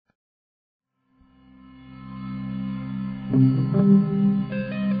Hello,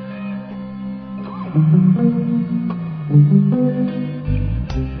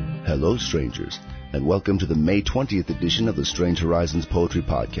 strangers, and welcome to the May 20th edition of the Strange Horizons Poetry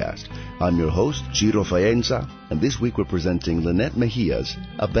Podcast. I'm your host, Ciro Faienza, and this week we're presenting Lynette Mejia's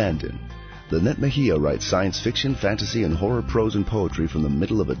Abandon. Lynette Mejía writes science fiction, fantasy, and horror prose and poetry from the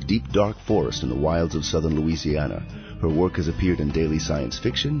middle of a deep, dark forest in the wilds of southern Louisiana. Her work has appeared in Daily Science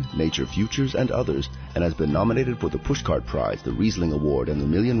Fiction, Nature Futures, and others, and has been nominated for the Pushcart Prize, the Riesling Award, and the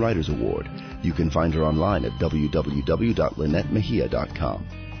Million Writers Award. You can find her online at www.lynettemejia.com.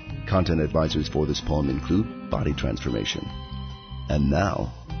 Content advisors for this poem include Body Transformation. And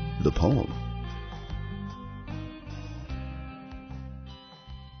now, the poem.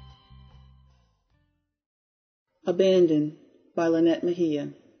 Abandon by Lynette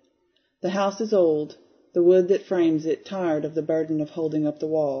Mejía. The house is old, the wood that frames it tired of the burden of holding up the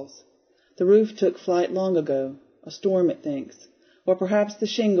walls. The roof took flight long ago, a storm it thinks, or perhaps the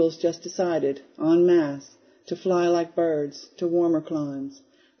shingles just decided, en masse, to fly like birds to warmer climes,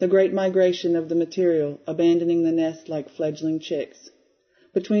 the great migration of the material abandoning the nest like fledgling chicks.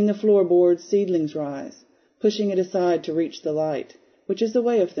 Between the floorboards seedlings rise, pushing it aside to reach the light, which is the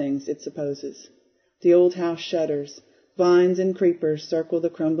way of things, it supposes. The old house shudders. Vines and creepers circle the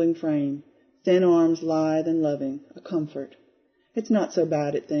crumbling frame. Thin arms lithe and loving, a comfort. It's not so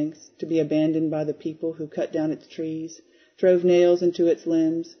bad, it thinks, to be abandoned by the people who cut down its trees, drove nails into its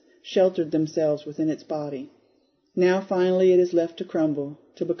limbs, sheltered themselves within its body. Now finally it is left to crumble,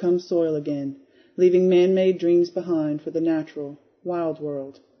 to become soil again, leaving man-made dreams behind for the natural, wild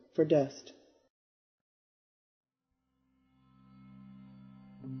world, for dust.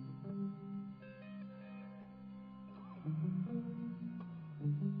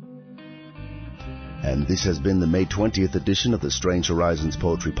 And this has been the May 20th edition of the Strange Horizons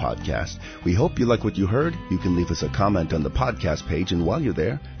Poetry Podcast. We hope you like what you heard. You can leave us a comment on the podcast page, and while you're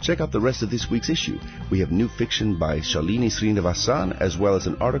there, check out the rest of this week's issue. We have new fiction by Shalini Srinivasan, as well as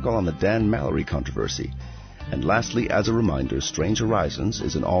an article on the Dan Mallory controversy. And lastly, as a reminder, Strange Horizons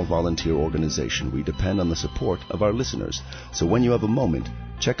is an all-volunteer organization. We depend on the support of our listeners. So when you have a moment,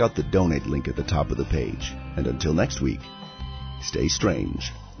 check out the donate link at the top of the page. And until next week, stay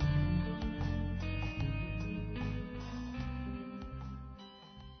strange.